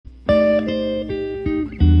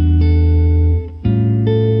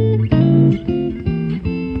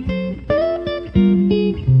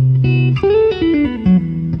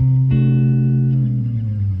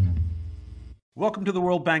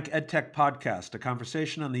World Bank EdTech Podcast, a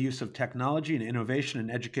conversation on the use of technology and innovation in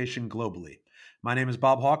education globally. My name is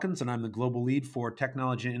Bob Hawkins, and I'm the Global Lead for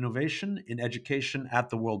Technology and Innovation in Education at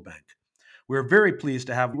the World Bank. We're very pleased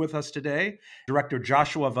to have with us today Director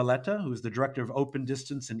Joshua Valletta, who's the Director of Open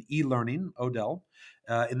Distance and E-Learning, ODEL,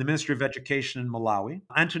 in the Ministry of Education in Malawi,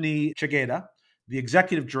 Anthony Chegeda, the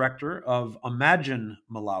Executive Director of Imagine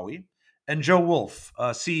Malawi, and Joe Wolf,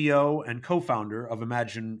 CEO and co-founder of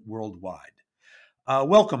Imagine Worldwide.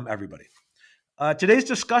 Welcome, everybody. Today's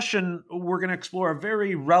discussion, we're going to explore a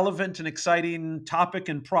very relevant and exciting topic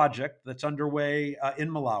and project that's underway in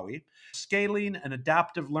Malawi, scaling an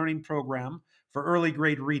adaptive learning program for early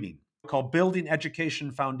grade reading called Building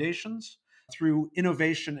Education Foundations Through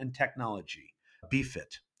Innovation and Technology,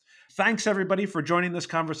 BEFIT. Thanks, everybody, for joining this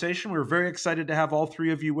conversation. We're very excited to have all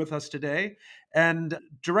three of you with us today. And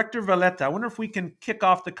Director Valletta, I wonder if we can kick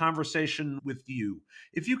off the conversation with you.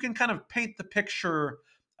 If you can kind of paint the picture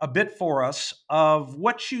a bit for us of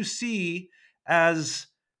what you see as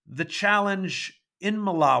the challenge in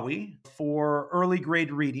Malawi for early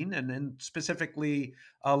grade reading and specifically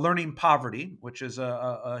learning poverty, which is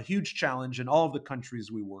a huge challenge in all of the countries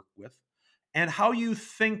we work with, and how you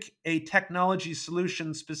think a technology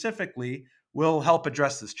solution specifically will help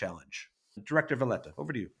address this challenge. Director Valletta,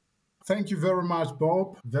 over to you. Thank you very much,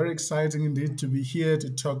 Bob. Very exciting indeed to be here to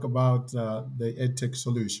talk about the EdTech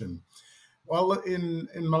solution. Well, in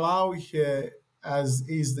Malawi here, as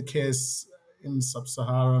is the case in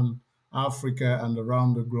sub-Saharan Africa and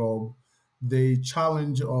around the globe, the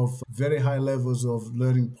challenge of very high levels of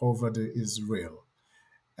learning poverty is real.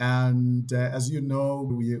 And as you know,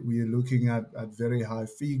 we are looking at very high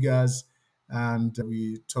figures, and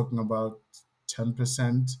we're talking about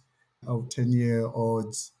 10% of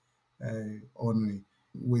 10-year-olds only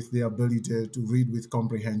with the ability to read with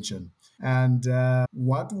comprehension. And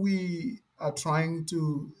what we are trying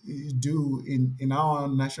to do in our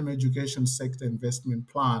National Education Sector Investment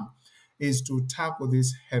Plan is to tackle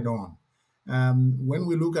this head on. When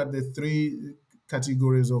we look at the three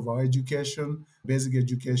categories of our education: basic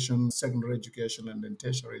education, secondary education, and then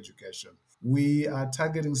tertiary education, we are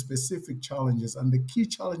targeting specific challenges. And the key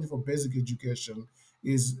challenge for basic education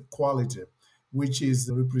is quality, which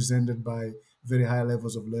is represented by very high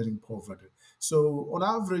levels of learning poverty. So on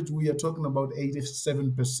average, we are talking about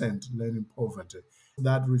 87% learning poverty.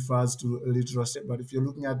 That refers to literacy. But if you're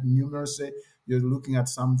looking at numeracy, you're looking at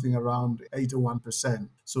something around 81%.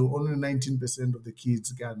 So only 19% of the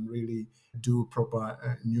kids can really do proper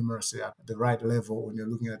numeracy at the right level when you're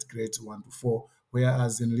looking at grades 1 to 4,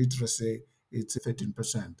 whereas in literacy, it's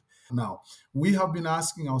 13%. Now, we have been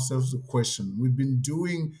asking ourselves the question. We've been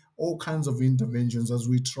doing all kinds of interventions as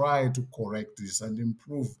we try to correct this and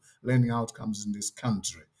improve learning outcomes in this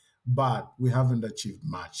country, but we haven't achieved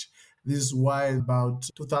much. This is why about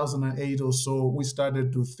 2008 or so, we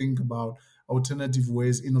started to think about alternative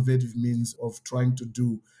ways, innovative means of trying to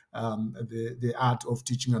do the art of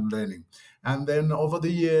teaching and learning. And then over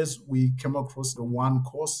the years, we came across the One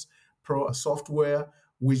Course Pro software,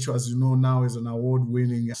 which, as you know, now is an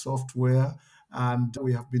award-winning software. And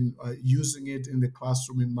we have been using it in the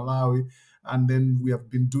classroom in Malawi. And then we have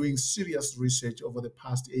been doing serious research over the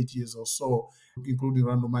past 8 years or so, including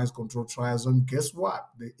randomized control trials. And guess what?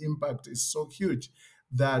 The impact is so huge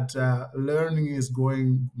that learning is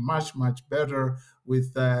going much, much better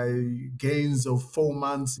with gains of 4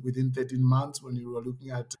 months within 13 months when you are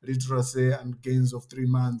looking at literacy, and gains of 3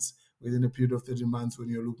 months within a period of 30 months when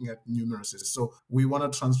you're looking at numeracy. So we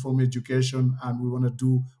want to transform education, and we want to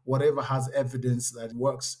do whatever has evidence that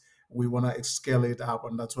works. We want to scale it up,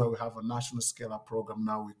 and that's why we have a national scale-up program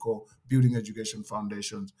now we call Building Education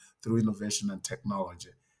Foundations Through Innovation and Technology.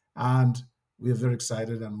 And we are very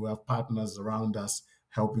excited, and we have partners around us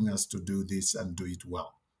helping us to do this and do it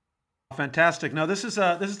well. Fantastic. Now, this is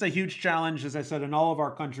a huge challenge, as I said, in all of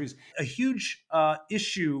our countries. A huge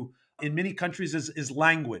issue in many countries is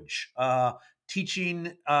language,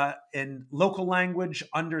 teaching in local language,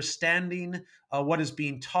 understanding what is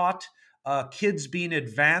being taught, kids being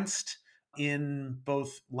advanced in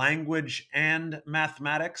both language and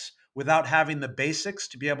mathematics without having the basics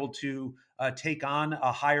to be able to take on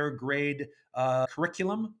a higher grade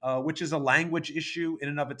curriculum, which is a language issue in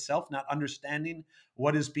and of itself, not understanding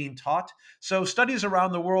what is being taught. So studies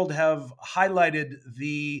around the world have highlighted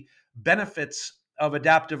the benefits of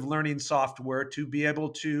adaptive learning software to be able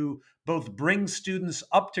to both bring students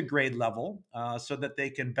up to grade level so that they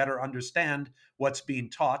can better understand what's being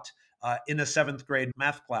taught in a 7th grade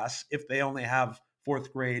math class if they only have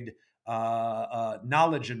 4th grade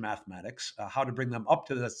knowledge in mathematics, how to bring them up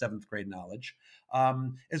to the seventh grade knowledge,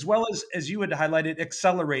 as well as you had highlighted,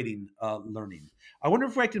 accelerating learning. I wonder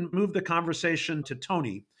if I can move the conversation to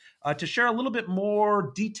Tony to share a little bit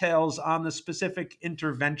more details on the specific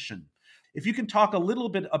intervention. If you can talk a little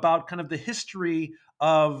bit about kind of the history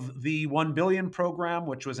of the 1 billion program,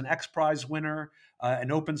 which was an X Prize winner,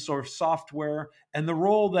 an open source software, and the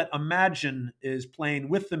role that Imagine is playing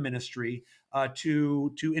with the ministry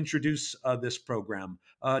to introduce this program.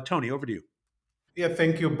 Tony, over to you. Yeah,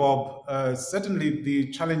 thank you, Bob. Certainly,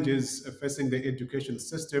 the challenges facing the education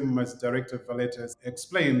system, as Director Valette has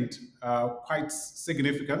explained, are quite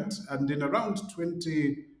significant. And in around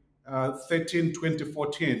 2013,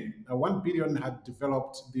 2014, 1 billion had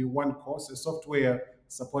developed the one course, a software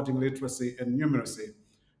supporting literacy and numeracy.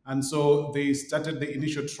 And so they started the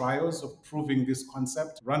initial trials of proving this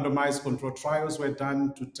concept. Randomized control trials were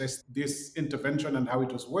done to test this intervention and how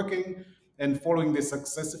it was working. And following the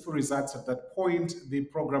successful results at that point, the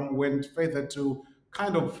program went further to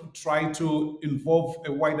kind of try to involve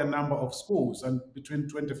a wider number of schools. And between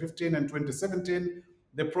 2015 and 2017,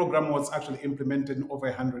 the program was actually implemented in over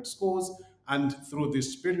 100 schools. And through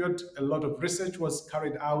this period, a lot of research was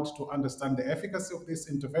carried out to understand the efficacy of this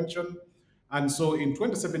intervention. And so in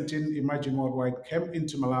 2017, Imagine Worldwide came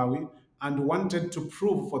into Malawi and wanted to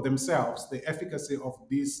prove for themselves the efficacy of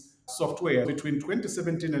this software. Between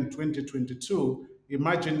 2017 and 2022,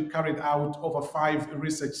 Imagine carried out over 5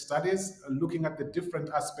 research studies looking at the different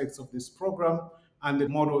aspects of this program and the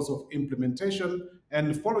models of implementation.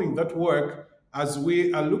 And following that work, as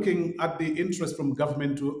we are looking at the interest from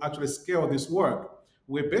government to actually scale this work,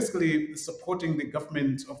 we're basically supporting the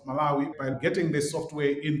government of Malawi by getting the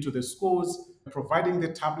software into the schools, providing the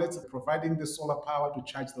tablets, providing the solar power to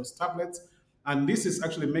charge those tablets. And this is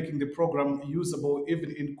actually making the program usable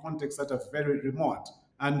even in contexts that are very remote.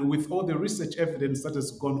 And with all the research evidence that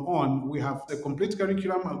has gone on, we have a complete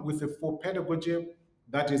curriculum with a full pedagogy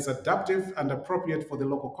that is adaptive and appropriate for the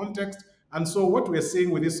local context. And so what we're seeing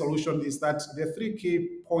with this solution is that there are 3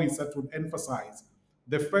 key points that would emphasize.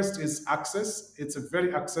 The first is access. It's a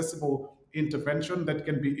very accessible intervention that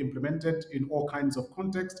can be implemented in all kinds of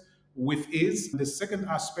contexts with ease. The second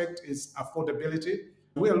aspect is affordability.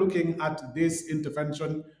 We are looking at this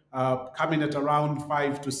intervention coming at around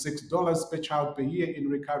 $5 to $6 per child per year in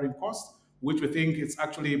recurring costs, which we think is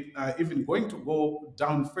actually even going to go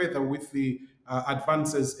down further with the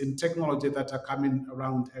advances in technology that are coming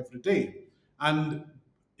around every day. And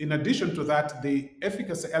in addition to that, the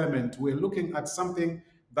efficacy element, we're looking at something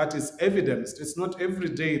that is evidenced. It's not every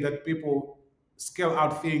day that people scale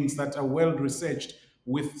out things that are well researched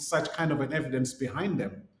with such kind of an evidence behind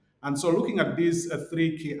them. And so looking at these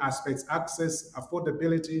 3 key aspects, access,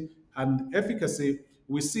 affordability, and efficacy,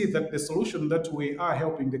 we see that the solution that we are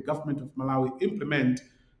helping the government of Malawi implement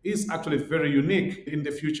is actually very unique in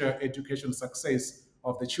the future education success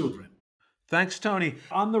of the children. Thanks, Tony.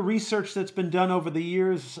 On the research that's been done over the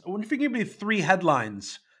years, I wonder if you can give me 3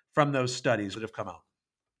 headlines from those studies that have come out.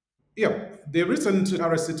 Yeah, the recent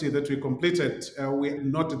RCT that we completed, we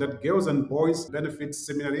noted that girls and boys benefit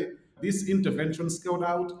similarly. This intervention scaled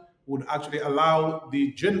out would actually allow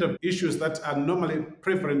the gender issues that are normally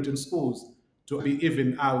prevalent in schools to be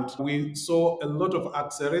evened out. We saw a lot of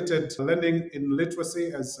accelerated learning in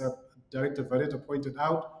literacy, as Director Valetta pointed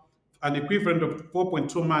out, an equivalent of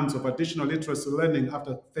 4.2 months of additional literacy learning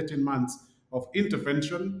after 13 months of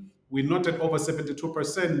intervention. We noted over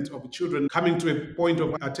 72% of children coming to a point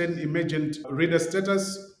of attain emergent reader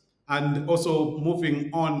status and also moving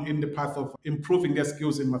on in the path of improving their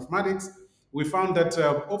skills in mathematics. We found that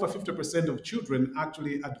over 50% of children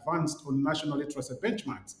actually advanced on national literacy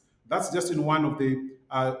benchmarks. That's just in one of the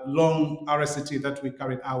long RCT that we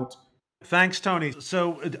carried out. Thanks, Tony.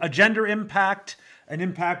 So a gender impact, an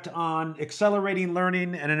impact on accelerating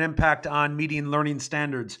learning, and an impact on meeting learning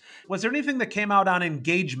standards. Was there anything that came out on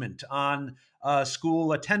engagement, on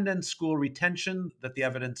school attendance, school retention that the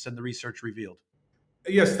evidence and the research revealed?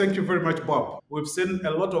 Yes, thank you very much, Bob. We've seen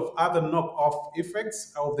a lot of other knock-off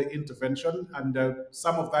effects of the intervention, and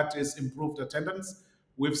some of that is improved attendance.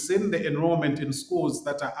 We've seen the enrollment in schools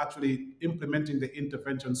that are actually implementing the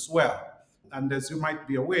interventions well. And as you might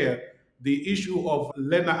be aware, the issue of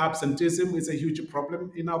learner absenteeism is a huge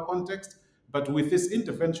problem in our context. But with this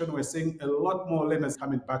intervention, we're seeing a lot more learners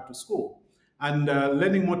coming back to school. And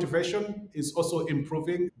learning motivation is also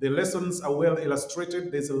improving. The lessons are well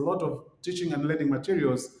illustrated. There's a lot of teaching and learning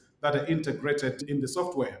materials that are integrated in the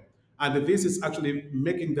software. And this is actually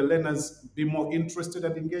making the learners be more interested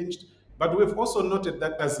and engaged. But we've also noted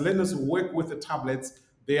that as learners work with the tablets,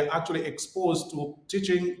 they are actually exposed to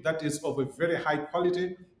teaching that is of a very high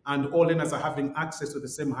quality and all learners are having access to the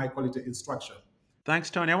same high quality instruction. Thanks,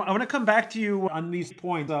 Tony. I want to come back to you on these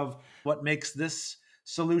points of what makes this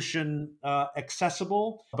solution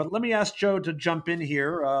accessible. But let me ask Joe to jump in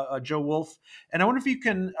here, Joe Wolf. And I wonder if you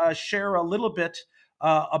can share a little bit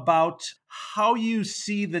about how you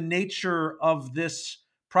see the nature of this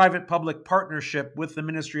private public partnership with the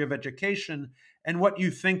Ministry of Education and what you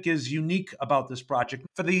think is unique about this project.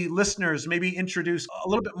 For the listeners, maybe introduce a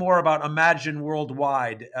little bit more about Imagine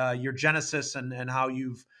Worldwide, your genesis, and how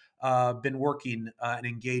you've been working and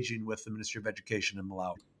engaging with the Ministry of Education in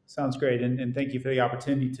Malawi. Sounds great. And thank you for the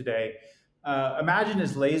opportunity today. Imagine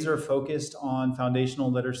is laser focused on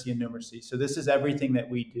foundational literacy and numeracy. So this is everything that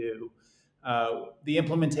we do. The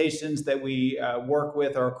implementations that we work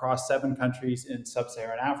with are across 7 countries in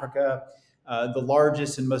sub-Saharan Africa. The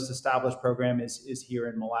largest and most established program is here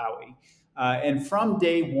in Malawi. And from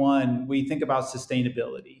day one, we think about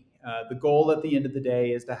sustainability. The goal at the end of the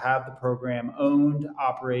day is to have the program owned,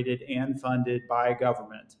 operated, and funded by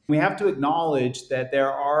government. We have to acknowledge that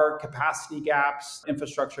there are capacity gaps,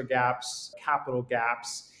 infrastructure gaps, capital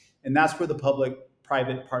gaps, and that's where the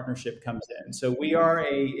public-private partnership comes in. So we are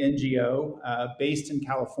a NGO based in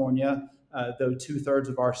California, though 2/3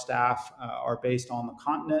 of our staff are based on the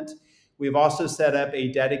continent. We've also set up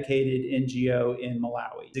a dedicated NGO in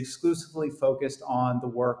Malawi, exclusively focused on the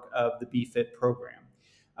work of the BEFIT program.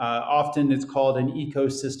 Often it's called an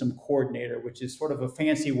ecosystem coordinator, which is sort of a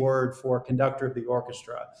fancy word for conductor of the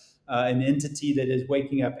orchestra, an entity that is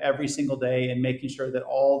waking up every single day and making sure that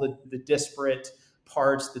all the disparate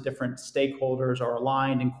parts, the different stakeholders are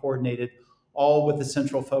aligned and coordinated, all with the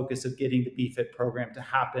central focus of getting the BEFIT program to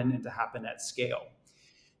happen and to happen at scale.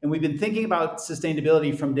 And we've been thinking about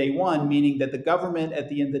sustainability from day one, meaning that the government at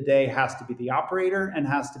the end of the day has to be the operator and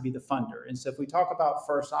has to be the funder. And so if we talk about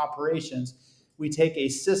first operations, we take a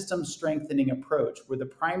system strengthening approach where the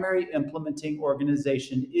primary implementing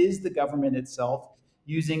organization is the government itself,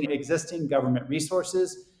 using existing government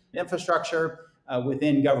resources, infrastructure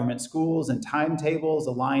within government schools and timetables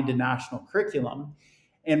aligned to national curriculum,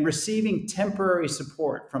 and receiving temporary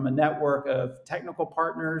support from a network of technical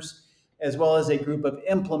partners, as well as a group of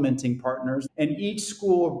implementing partners. And each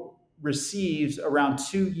school receives around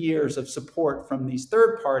 2 years of support from these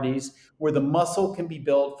third parties where the muscle can be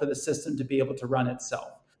built for the system to be able to run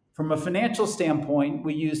itself. From a financial standpoint,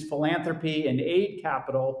 we use philanthropy and aid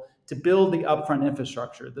capital to build the upfront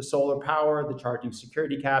infrastructure, the solar power, the charging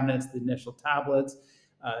security cabinets, the initial tablets,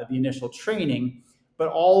 the initial training, but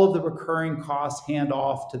all of the recurring costs hand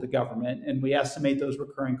off to the government. And we estimate those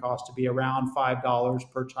recurring costs to be around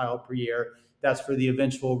 $5 per child per year. That's for the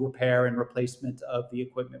eventual repair and replacement of the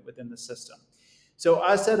equipment within the system. So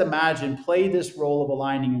us at Imagine play this role of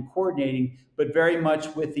aligning and coordinating, but very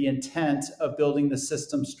much with the intent of building the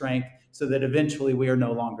system strength so that eventually we are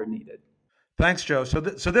no longer needed. Thanks, Joe. So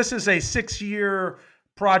this is a 6-year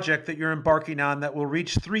project that you're embarking on that will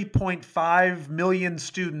reach 3.5 million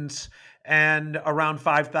students and around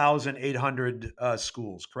 5,800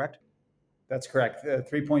 schools, correct? That's correct.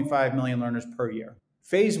 3.5 million learners per year.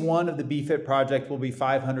 Phase 1 of the BEFIT project will be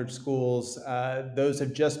 500 schools. Those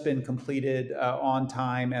have just been completed on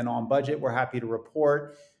time and on budget. We're happy to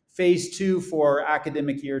report. Phase 2 for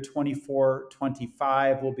academic year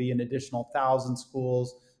 24-25 will be an additional 1,000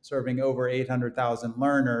 schools serving over 800,000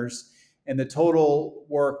 learners. And the total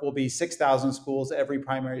work will be 6,000 schools, every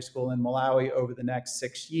primary school in Malawi over the next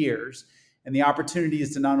 6 years. And the opportunity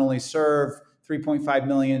is to not only serve 3.5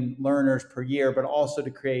 million learners per year, but also to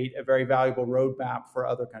create a very valuable roadmap for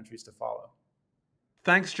other countries to follow.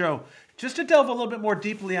 Thanks, Joe. Just to delve a little bit more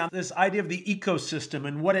deeply on this idea of the ecosystem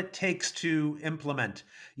and what it takes to implement.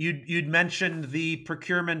 You'd mentioned the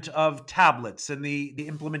procurement of tablets and the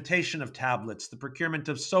implementation of tablets, the procurement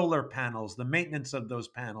of solar panels, the maintenance of those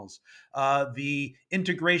panels, the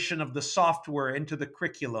integration of the software into the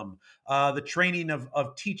curriculum, the training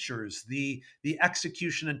of teachers, the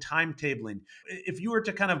execution and timetabling. If you were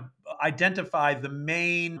to kind of identify the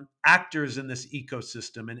main actors in this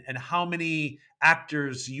ecosystem and how many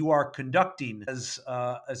actors you are conducting as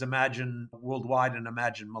Imagine Worldwide and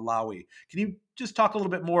Imagine Malawi. Can you just talk a little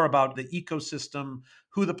bit more about the ecosystem,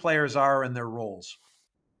 who the players are and their roles?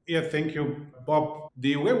 Yeah, thank you, Bob.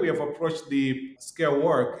 The way we have approached the scale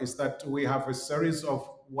work is that we have a series of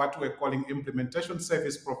what we're calling implementation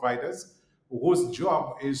service providers whose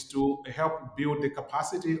job is to help build the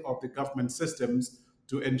capacity of the government systems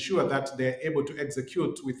to ensure that they're able to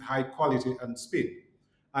execute with high quality and speed.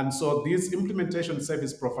 And so these implementation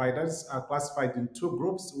service providers are classified in 2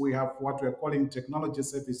 groups. We have what we're calling technology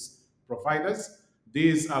service providers.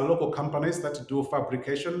 These are local companies that do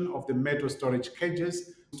fabrication of the metal storage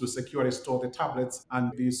cages to securely store the tablets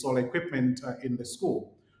and the solar equipment in the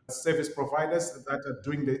school. Service providers that are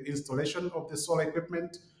doing the installation of the solar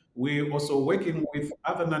equipment. We're also working with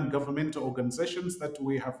other non-governmental organizations that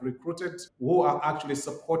we have recruited who are actually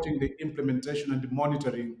supporting the implementation and the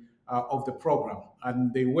monitoring of the program.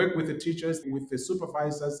 And they work with the teachers, with the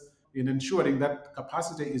supervisors in ensuring that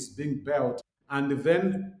capacity is being built. And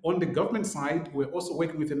then on the government side, we're also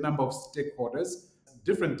working with a number of stakeholders,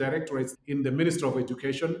 different directorates in the Ministry of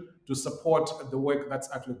Education to support the work that's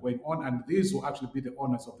actually going on. And these will actually be the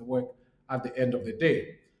owners of the work at the end of the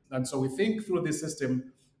day. And so we think through this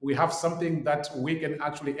system, we have something that we can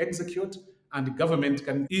actually execute and the government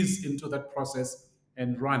can ease into that process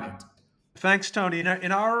and run it. Thanks, Tony.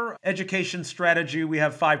 In our education strategy, we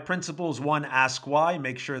have 5 principles. One, ask why.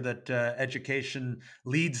 Make sure that education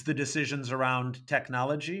leads the decisions around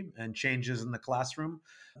technology and changes in the classroom.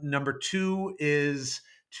 Number 2 is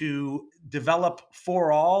to develop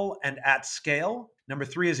for all and at scale. Number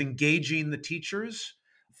 3 is engaging the teachers.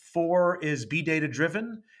 4 is be data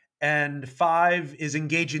driven. And 5 is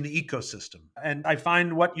engaging the ecosystem. And I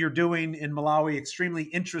find what you're doing in Malawi extremely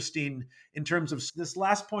interesting in terms of this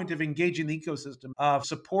last point of engaging the ecosystem, of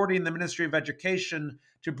supporting the Ministry of Education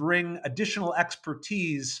to bring additional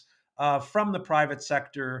expertise from the private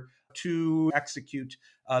sector to execute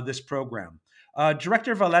this program.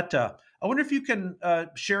 Director Valletta, I wonder if you can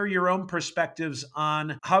share your own perspectives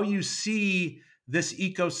on how you see this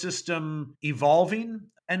ecosystem evolving,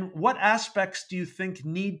 and what aspects do you think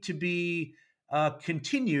need to be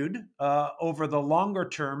continued over the longer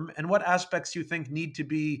term, and what aspects do you think need to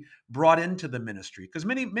be brought into the ministry? Because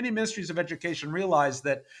many ministries of education realize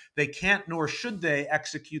that they can't nor should they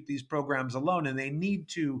execute these programs alone, and they need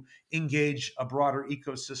to engage a broader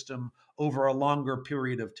ecosystem over a longer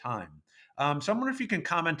period of time. So I'm wondering if you can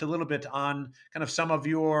comment a little bit on kind of some of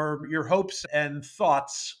your hopes and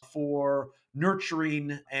thoughts for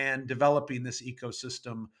nurturing and developing this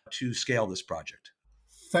ecosystem to scale this project.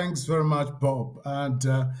 Thanks very much, Bob. And,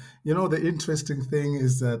 the interesting thing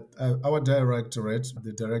is that our directorate,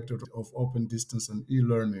 the Directorate of Open Distance and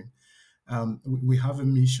E-Learning, we have a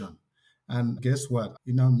mission. And guess what?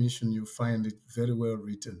 In our mission, you find it very well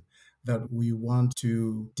written that we want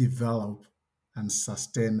to develop and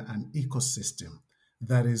sustain an ecosystem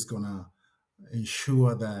that is going to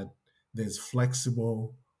ensure that there's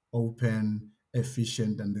flexible, open,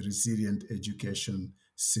 efficient, and resilient education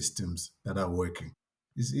systems that are working.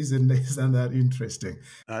 Isn't that interesting?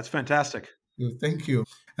 That's fantastic. Thank you.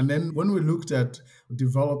 And then when we looked at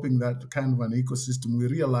developing that kind of an ecosystem, we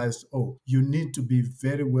realized, you need to be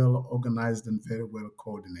very well organized and very well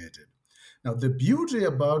coordinated. Now, the beauty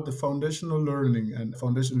about the foundational learning and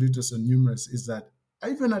foundational literacy and numeracy is that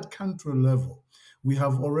even at country level, we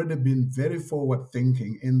have already been very forward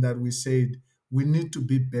thinking in that we said we need to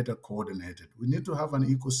be better coordinated. We need to have an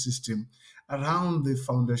ecosystem around the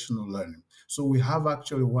foundational learning. So we have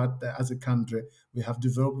actually as a country, we have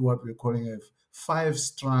developed what we're calling a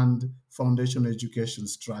 5-strand foundation education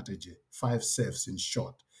strategy, 5 SEFs in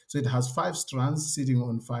short. So it has 5 strands sitting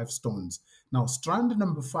on 5 stones. Now, strand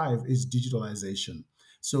number 5 is digitalization.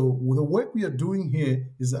 So the work we are doing here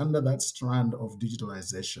is under that strand of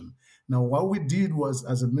digitalization. Now, what we did was,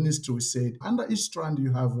 as a ministry, we said, under each strand,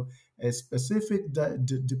 you have a specific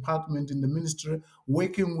department in the ministry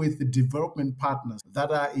working with the development partners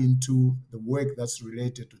that are into the work that's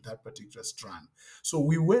related to that particular strand. So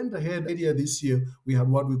we went ahead earlier this year, we had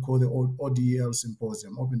what we call the ODEL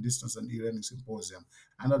Symposium, Open Distance and E-Learning Symposium.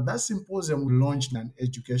 And at that symposium, we launched an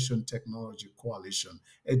Education Technology Coalition,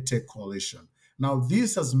 EdTech Coalition. Now,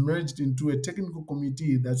 this has merged into a technical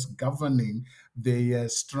committee that's governing the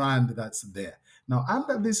strand that's there. Now,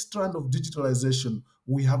 under this strand of digitalization,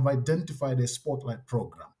 we have identified a spotlight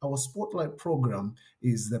program. Our spotlight program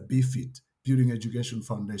is the BEFIT, Building Education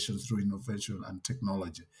Foundations Through Innovation and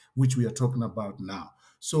Technology, which we are talking about now.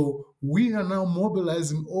 So we are now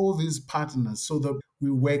mobilizing all these partners so that we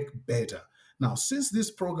work better. Now, since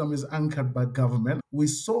this program is anchored by government, we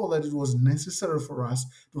saw that it was necessary for us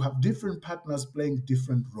to have different partners playing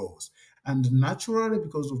different roles. And naturally,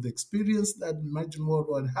 because of the experience that Imagine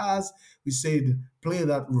Worldwide has, we said, play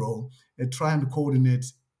that role and try and coordinate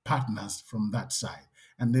partners from that side.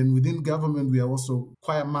 And then within government, we are also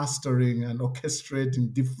choir mastering and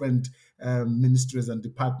orchestrating different ministries and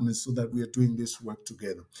departments so that we are doing this work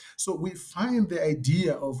together. So we find the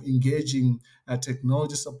idea of engaging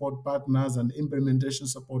technology support partners and implementation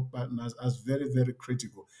support partners as very, very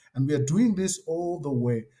critical. And we are doing this all the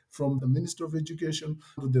way from the Minister of Education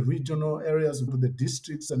to the regional areas, to the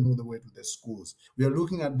districts, and all the way to the schools. We are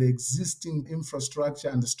looking at the existing infrastructure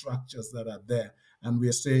and the structures that are there, and we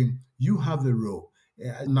are saying, you have the role.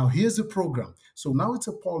 Now, here's a program. So now it's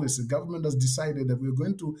a policy. Government has decided that we're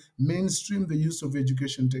going to mainstream the use of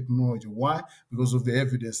education technology. Why? Because of the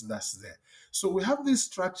evidence that's there. So we have these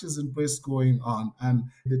structures in place going on, and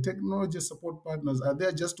the technology support partners are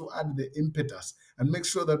there just to add the impetus and make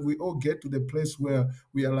sure that we all get to the place where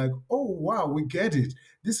we are like, oh, wow, we get it.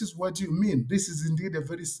 This is what you mean. This is indeed a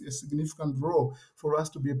very significant role for us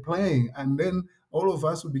to be playing. And then all of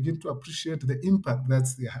us will begin to appreciate the impact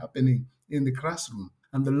that's happening in the classroom.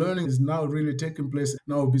 And the learning is now really taking place.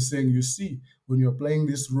 Now we'll be saying, you see, when you're playing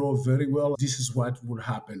this role very well, this is what would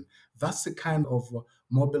happen. That's the kind of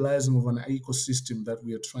mobilizing of an ecosystem that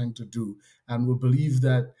we are trying to do. And we believe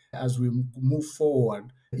that as we move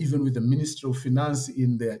forward, even with the Minister of Finance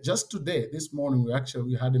in there, just today, this morning,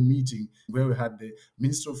 we had a meeting where we had the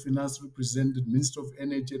Minister of Finance represented, Minister of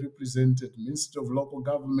Energy represented, Minister of Local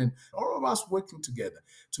Government, all of us working together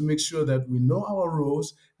to make sure that we know our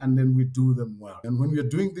roles and then we do them well. And when we are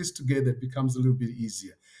doing this together, it becomes a little bit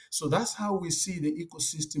easier. So that's how we see the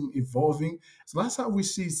ecosystem evolving. So that's how we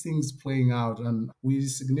see things playing out. And we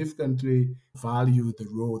significantly value the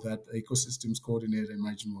role that the Ecosystems Coordinator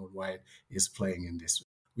Imagine Worldwide is playing in this.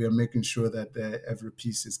 We are making sure that every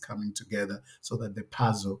piece is coming together so that the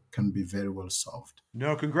puzzle can be very well solved.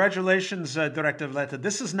 No, congratulations, Director Valletta.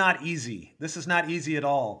 This is not easy. This is not easy at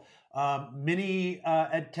all. Many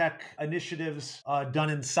EdTech initiatives done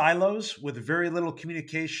in silos with very little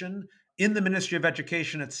communication in the Ministry of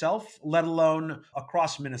Education itself, let alone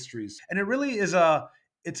across ministries. And it really is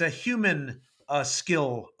it's a human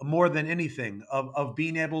skill more than anything of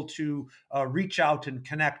being able to reach out and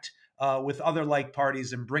connect with other like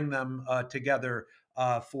parties and bring them together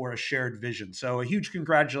for a shared vision. So a huge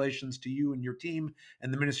congratulations to you and your team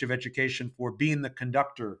and the Ministry of Education for being the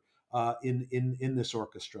conductor in this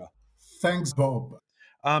orchestra. Thanks, Bob.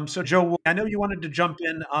 So Joe, I know you wanted to jump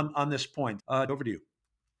in on this point. Over to you.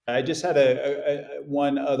 I just had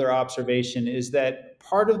one other observation is that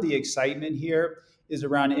part of the excitement here is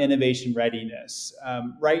around innovation readiness.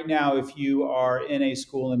 Right now, if you are in a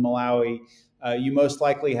school in Malawi, you most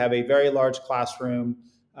likely have a very large classroom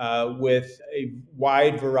with a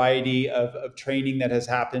wide variety of training that has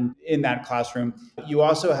happened in that classroom. You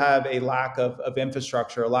also have a lack of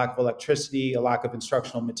infrastructure, a lack of electricity, a lack of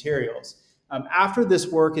instructional materials. After this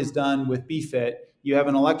work is done with BEFIT, you have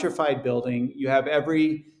an electrified building, you have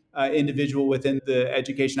every individual within the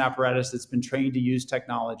education apparatus that's been trained to use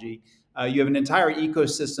technology. You have an entire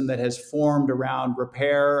ecosystem that has formed around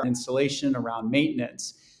repair, installation, around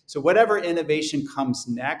maintenance. So whatever innovation comes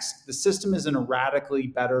next, the system is in a radically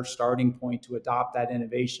better starting point to adopt that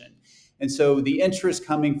innovation. And so the interest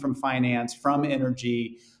coming from finance, from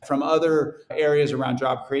energy, from other areas around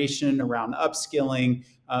job creation, around upskilling,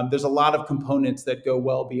 there's a lot of components that go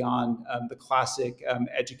well beyond the classic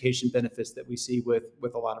education benefits that we see with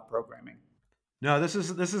a lot of programming. No, this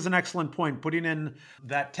is an excellent point, putting in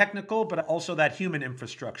that technical, but also that human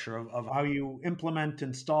infrastructure of how you implement,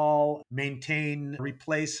 install, maintain,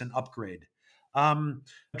 replace, and upgrade.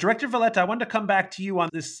 Director Valletta, I wanted to come back to you on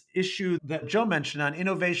this issue that Joe mentioned on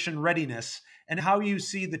innovation readiness and how you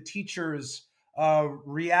see the teachers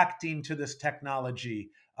reacting to this technology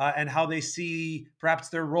and how they see perhaps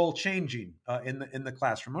their role changing in the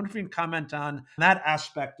classroom. I wonder if you can comment on that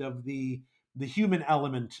aspect of the human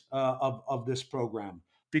element of this program.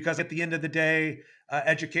 Because at the end of the day,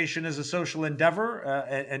 education is a social endeavor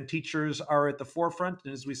and teachers are at the forefront.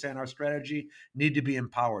 And as we say in our strategy, need to be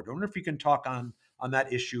empowered. I wonder if you can talk on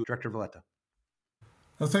that issue, Director Valletta.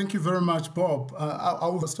 Thank you very much, Bob. I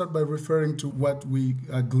will start by referring to what we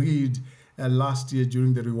agreed last year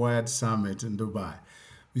during the Rewired Summit in Dubai.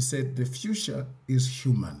 We said the future is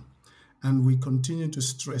human, and we continue to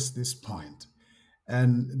stress this point.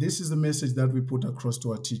 And this is the message that we put across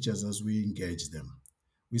to our teachers as we engage them.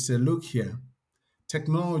 We say, look here,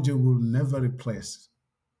 technology will never replace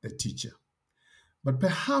the teacher. But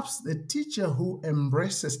perhaps the teacher who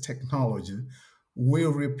embraces technology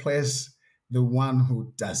will replace the one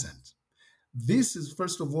who doesn't. This is,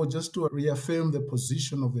 first of all, just to reaffirm the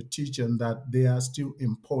position of the teacher and that they are still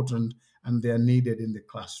important and they are needed in the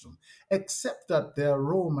classroom, except that their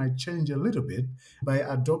role might change a little bit by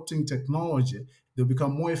adopting technology. They'll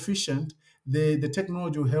become more efficient. The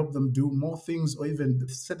technology will help them do more things or even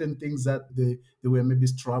certain things that they were maybe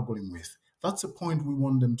struggling with. That's a point we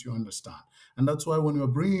want them to understand. And that's why when we're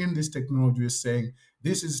bringing in this technology, we're saying,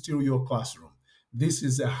 this is still your classroom. This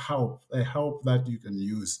is a help that you can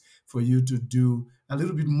use for you to do a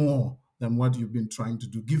little bit more than what you've been trying to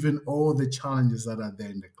do, given all the challenges that are there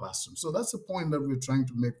in the classroom. So that's the point that we're trying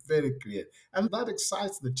to make very clear. And that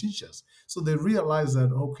excites the teachers. So they realize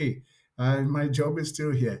that, okay, my job is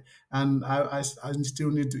still here, and I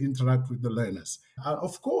still need to interact with the learners.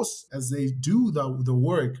 Of course, as they do the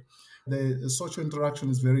work, the social interaction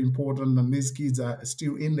is very important, and these kids are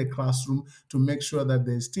still in the classroom to make sure that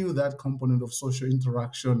there's still that component of social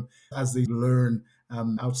interaction as they learn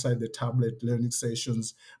outside the tablet learning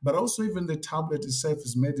sessions. But also, even the tablet itself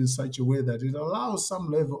is made in such a way that it allows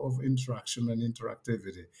some level of interaction and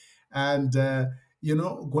interactivity. And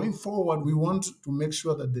going forward, we want to make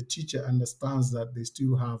sure that the teacher understands that they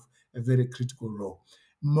still have a very critical role.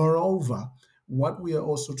 Moreover, what we are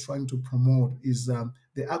also trying to promote is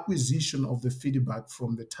the acquisition of the feedback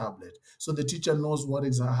from the tablet. So the teacher knows what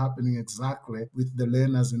is happening exactly with the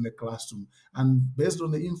learners in the classroom. And based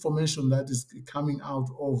on the information that is coming out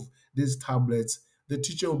of these tablets, the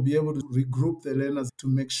teacher will be able to regroup the learners to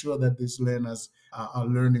make sure that these learners are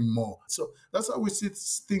learning more. So that's how we see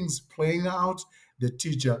things playing out. The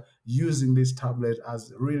teacher using this tablet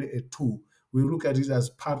as really a tool. We look at it as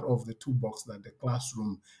part of the toolbox that the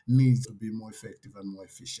classroom needs to be more effective and more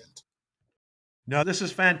efficient. No, this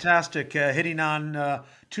is fantastic. Hitting on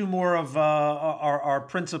two more of our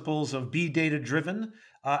principles of be data driven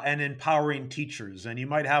and empowering teachers. And you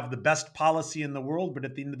might have the best policy in the world, but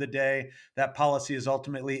at the end of the day, that policy is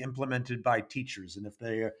ultimately implemented by teachers. And if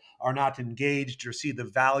they are not engaged or see the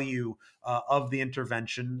value of the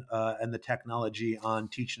intervention and the technology on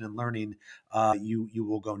teaching and learning, you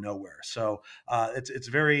will go nowhere. So it's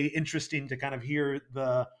very interesting to kind of hear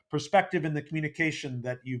the perspective and the communication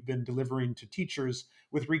that you've been delivering to teachers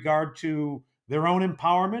with regard to their own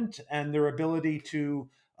empowerment and their ability to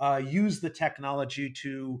use the technology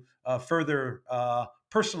to further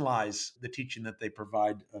personalize the teaching that they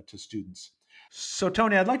provide to students. So,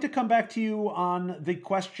 Tony, I'd like to come back to you on the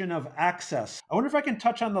question of access. I wonder if I can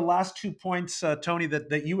touch on the last 2 points, Tony,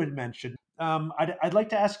 that you had mentioned. I'd like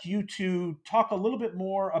to ask you to talk a little bit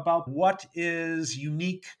more about what is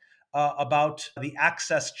unique about the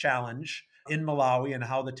access challenge in Malawi and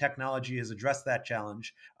how the technology has addressed that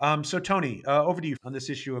challenge. So, Tony, over to you on this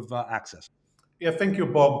issue of access. Yeah, thank you,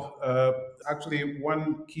 Bob. Actually,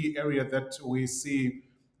 one key area that we see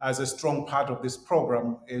as a strong part of this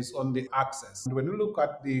program is on the access. And when you look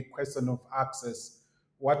at the question of access,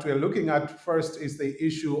 what we're looking at first is the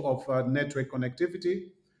issue of network connectivity.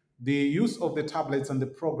 The use of the tablets and the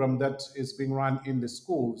program that is being run in the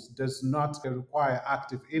schools does not require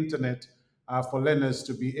active internet for learners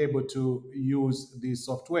to be able to use the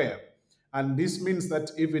software. And this means that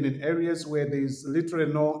even in areas where there is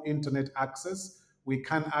literally no internet access, we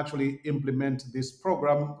can actually implement this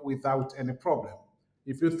program without any problem.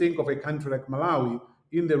 If you think of a country like Malawi,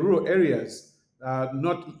 in the rural areas,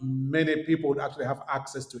 not many people would actually have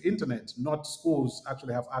access to internet. Not schools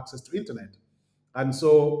actually have access to internet. And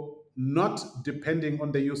so not depending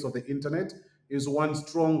on the use of the internet is one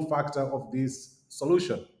strong factor of this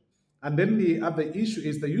solution. And then the other issue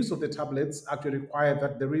is the use of the tablets actually require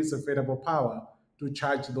that there is available power to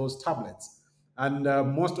charge those tablets. And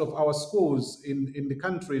most of our schools in the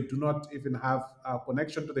country do not even have a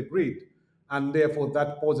connection to the grid. And therefore,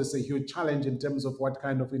 that poses a huge challenge in terms of what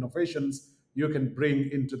kind of innovations you can bring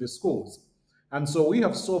into the schools. And so we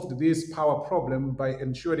have solved this power problem by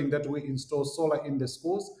ensuring that we install solar in the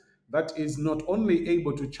schools that is not only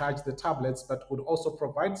able to charge the tablets, but would also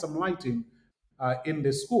provide some lighting in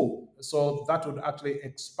the school. So that would actually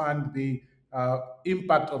expand the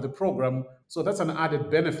impact of the program. So that's an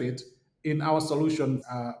added benefit in our solution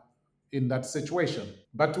in that situation.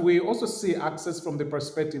 But we also see access from the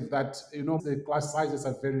perspective that, the class sizes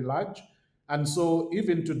are very large. And so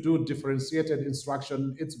even to do differentiated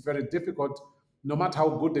instruction, it's very difficult. No matter how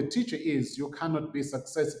good the teacher is, you cannot be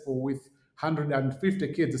successful with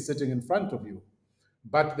 150 kids sitting in front of you.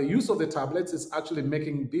 But the use of the tablets is actually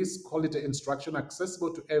making this quality instruction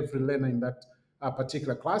accessible to every learner in that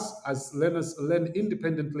particular class, as learners learn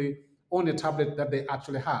independently on a tablet that they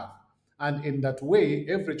actually have. And in that way,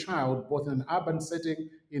 every child, both in an urban setting,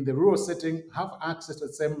 in the rural setting, have access to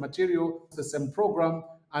the same material, the same program,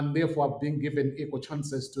 and therefore being given equal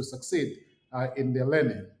chances to succeed in their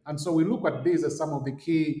learning. And so we look at these as some of the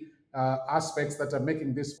key aspects that are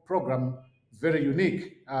making this program very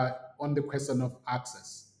unique on the question of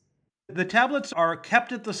access. The tablets are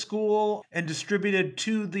kept at the school and distributed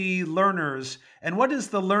to the learners. And what is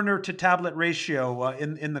the learner to tablet ratio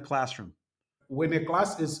in the classroom? When a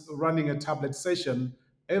class is running a tablet session,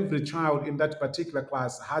 every child in that particular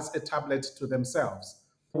class has a tablet to themselves.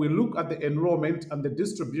 We look at the enrollment and the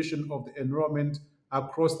distribution of the enrollment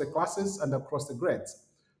across the classes and across the grades.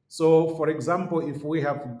 So, for example, if we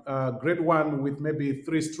have grade one with maybe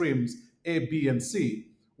three streams, A, B, and C,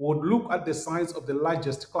 we would look at the size of the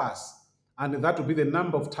largest class, and that will be the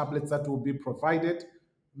number of tablets that will be provided,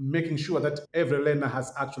 making sure that every learner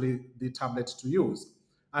has actually the tablet to use.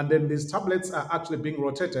 And then these tablets are actually being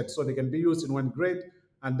rotated so they can be used in one grade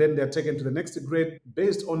and then they're taken to the next grade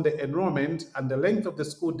based on the enrollment and the length of the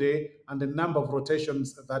school day and the number of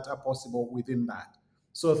rotations that are possible within that.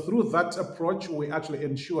 So through that approach, we actually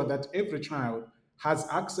ensure that every child has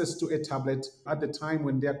access to a tablet at the time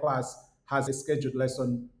when their class has a scheduled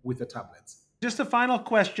lesson with the tablets. Just the final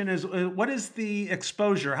question is, what is the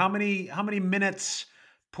exposure? How many minutes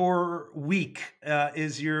per week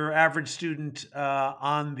is your average student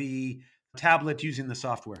on the tablet using the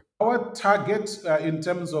software? Our target in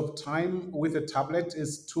terms of time with a tablet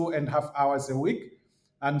is 2.5 hours a week.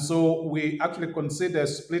 And so we actually consider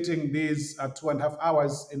splitting these 2.5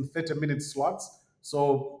 hours in 30-minute slots.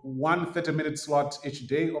 So one 30-minute slot each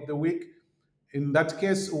day of the week. In that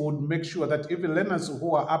case, we would make sure that even learners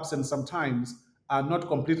who are absent sometimes are not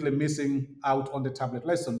completely missing out on the tablet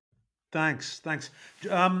lesson. Thanks.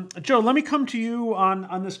 Joe, let me come to you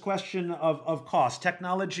on this question of cost.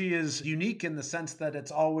 Technology is unique in the sense that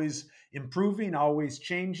it's always improving, always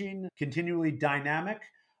changing, continually dynamic.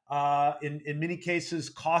 In many cases,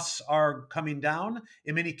 costs are coming down.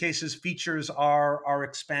 In many cases, features are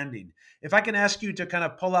expanding. If I can ask you to kind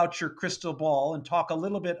of pull out your crystal ball and talk a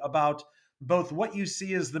little bit about both what you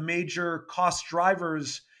see as the major cost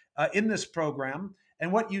drivers in this program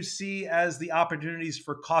and what you see as the opportunities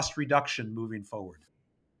for cost reduction moving forward.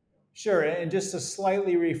 Sure. And just to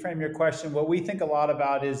slightly reframe your question, what we think a lot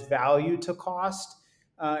about is value to cost.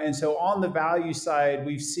 And so on the value side,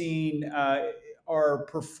 we've seen our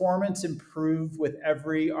performance improve with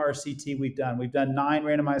every RCT we've done. We've done 9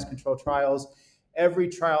 randomized controlled trials. Every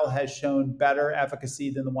trial has shown better efficacy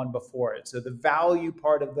than the one before it. So the value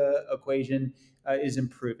part of the equation is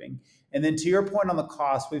improving. And then to your point on the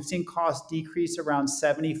cost, we've seen costs decrease around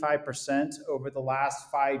 75% over the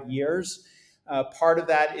last 5 years. Part of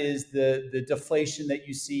that is the deflation that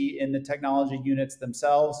you see in the technology units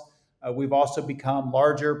themselves. We've also become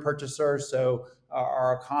larger purchasers, so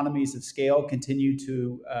our economies of scale continue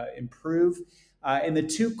to improve. And the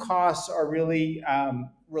two costs are really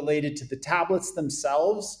related to the tablets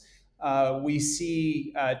themselves. We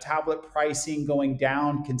see tablet pricing going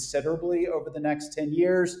down considerably over the next 10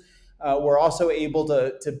 years. We're also able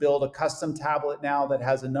to build a custom tablet now that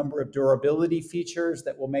has a number of durability features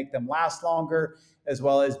that will make them last longer, as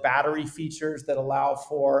well as battery features that allow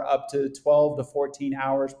for up to 12 to 14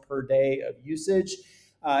 hours per day of usage.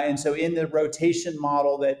 And so in the rotation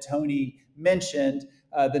model that Tony mentioned,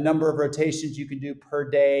 the number of rotations you can do per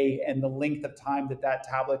day and the length of time that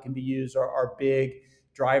tablet can be used are big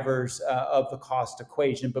drivers of the cost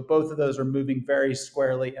equation. But both of those are moving very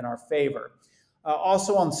squarely in our favor.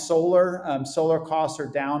 Also on solar, solar costs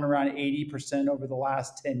are down around 80% over the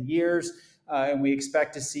last 10 years. And we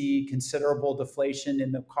expect to see considerable deflation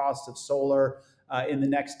in the cost of solar in the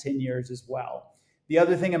next 10 years as well. The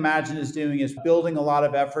other thing Imagine is doing is building a lot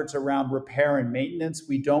of efforts around repair and maintenance.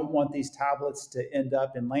 We don't want these tablets to end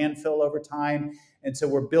up in landfill over time. And so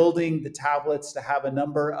we're building the tablets to have a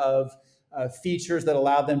number of features that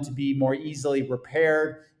allow them to be more easily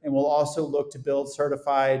repaired. And we'll also look to build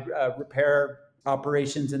certified repair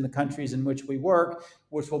operations in the countries in which we work,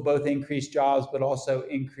 which will both increase jobs, but also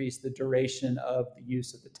increase the duration of the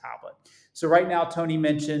use of the tablet. So right now, Tony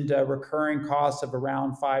mentioned recurring costs of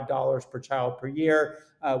around $5 per child per year.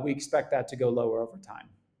 We expect that to go lower over time.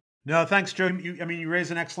 No, thanks, Joe. You raise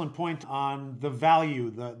an excellent point on the value,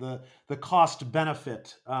 the cost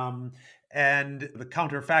benefit. And the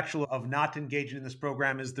counterfactual of not engaging in this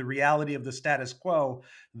program is the reality of the status quo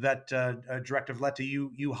that Director Valletta,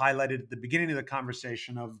 you highlighted at the beginning of the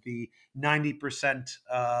conversation of the 90%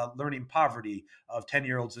 learning poverty of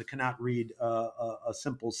 10-year-olds that cannot read a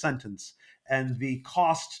simple sentence. And the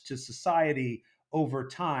cost to society over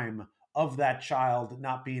time of that child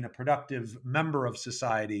not being a productive member of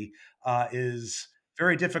society is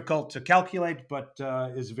very difficult to calculate, but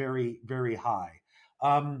is very, very high.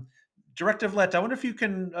 Director Valletta, I wonder if you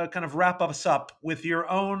can kind of wrap us up with your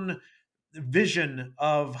own vision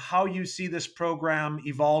of how you see this program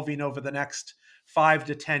evolving over the next 5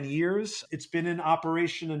 to 10 years. It's been in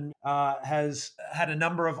operation and has had a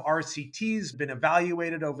number of RCTs, been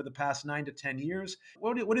evaluated over the past 9 to 10 years.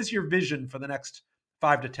 What is your vision for the next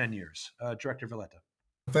 5 to 10 years? Director Valletta.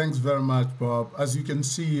 Thanks very much, Bob. As you can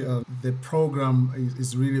see, the program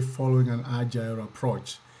is really following an agile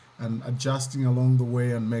approach. and adjusting along the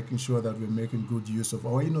way and making sure that we're making good use of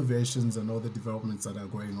our innovations and all the developments that are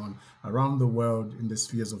going on around the world in the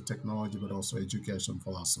spheres of technology, but also education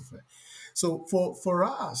philosophy. So for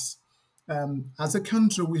us, as a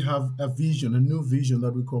country, we have a vision, a new vision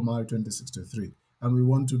that we call Malawi 2063. And we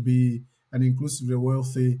want to be an inclusively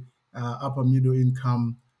wealthy, upper middle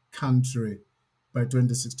income country by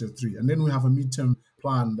 2063. And then we have a midterm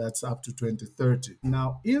plan that's up to 2030.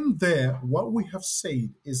 Now, in there, what we have said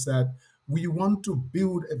is that we want to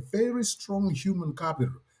build a very strong human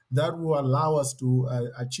capital that will allow us to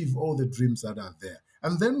achieve all the dreams that are there.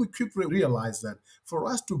 And then we quickly realize that for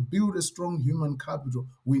us to build a strong human capital,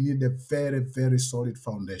 we need a very, very solid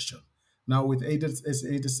foundation. Now, with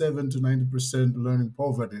 87 to 90% learning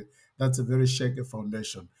poverty, that's a very shaky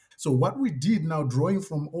foundation. So what we did now, drawing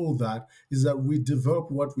from all that, is that we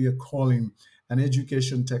developed what we are calling an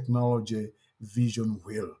education technology vision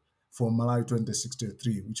wheel for Malawi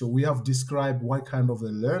 2063, which we have described what kind of a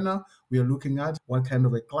learner we are looking at, what kind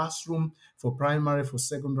of a classroom for primary, for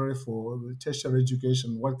secondary, for tertiary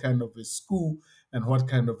education, what kind of a school, and what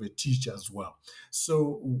kind of a teacher as well.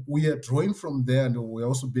 So we are drawing from there, and we're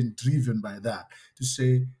also being driven by that to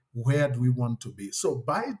say, where do we want to be? So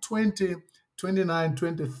by 2029,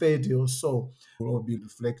 2030 or so, we'll all be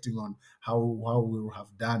reflecting on how we will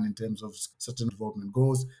have done in terms of certain development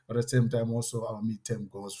goals, but at the same time also our midterm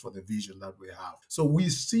goals for the vision that we have. So we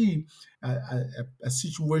see a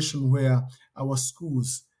situation where our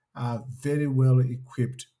schools are very well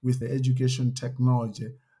equipped with the education technology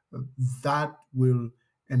that will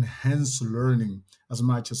enhance learning as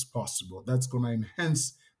much as possible. That's going to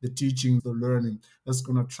enhance the teaching, the learning. That's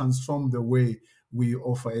going to transform the way we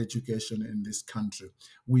offer education in this country.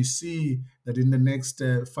 We see that in the next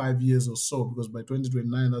 5 years or so, because by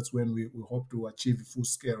 2029, that's when we hope to achieve full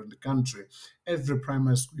scale in the country, every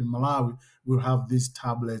primary school in Malawi will have these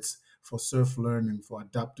tablets for self-learning, for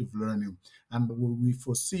adaptive learning. And we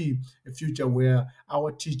foresee a future where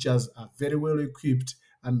our teachers are very well equipped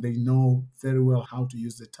and they know very well how to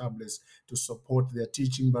use the tablets to support their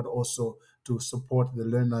teaching, but also to support the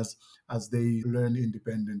learners as they learn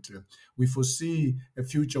independently. We foresee a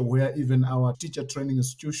future where even our teacher training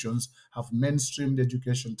institutions have mainstreamed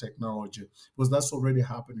education technology, because that's already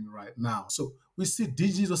happening right now. So we see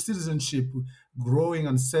digital citizenship growing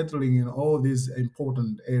and settling in all these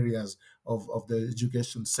important areas of the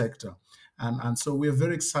education sector. And so we're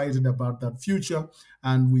very excited about that future,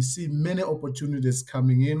 and we see many opportunities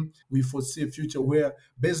coming in. We foresee a future where,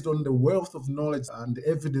 based on the wealth of knowledge and the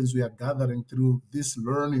evidence we are gathering through this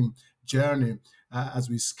learning journey as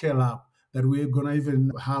we scale up, that we're going to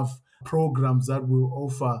even have programs that will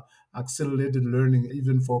offer accelerated learning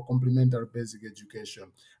even for complementary basic education.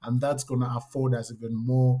 And that's going to afford us even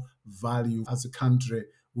more value as a country.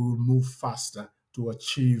 We will move faster to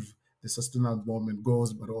achieve the Sustainable Development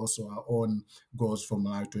Goals, but also our own goals for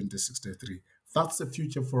Malawi 2063. That's the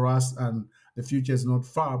future for us, and the future is not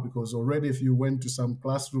far, because already if you went to some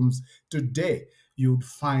classrooms today, you'd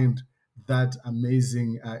find that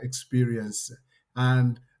amazing experience.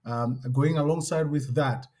 And going alongside with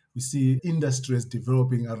that, we see industries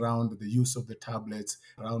developing around the use of the tablets,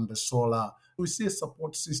 around the solar. We see a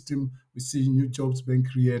support system, we see new jobs being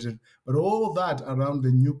created, but all that around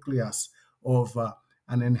the nucleus of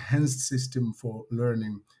an enhanced system for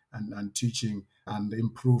learning and teaching and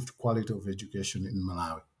improved quality of education in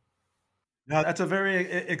Malawi. Now, that's a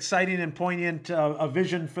very exciting and poignant a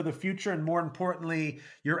vision for the future. And more importantly,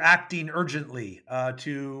 you're acting urgently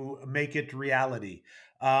to make it reality.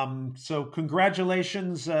 So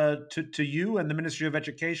congratulations to you and the Ministry of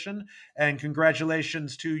Education, and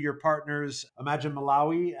congratulations to your partners, Imagine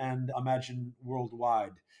Malawi and Imagine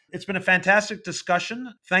Worldwide. It's been a fantastic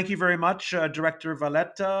discussion. Thank you very much, Director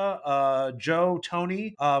Valletta, Joe,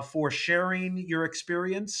 Tony, for sharing your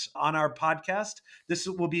experience on our podcast. This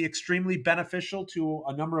will be extremely beneficial to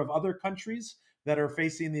a number of other countries that are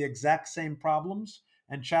facing the exact same problems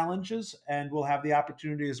and challenges, and we'll have the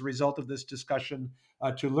opportunity as a result of this discussion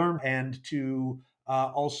to learn and to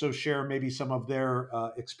also share maybe some of their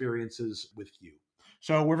experiences with you.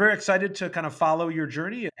 So we're very excited to kind of follow your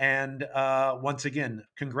journey. And once again,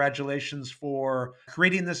 congratulations for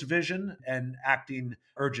creating this vision and acting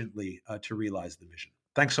urgently to realize the vision.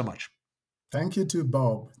 Thanks so much. Thank you too,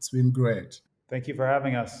 Bob. It's been great. Thank you for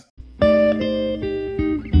having us.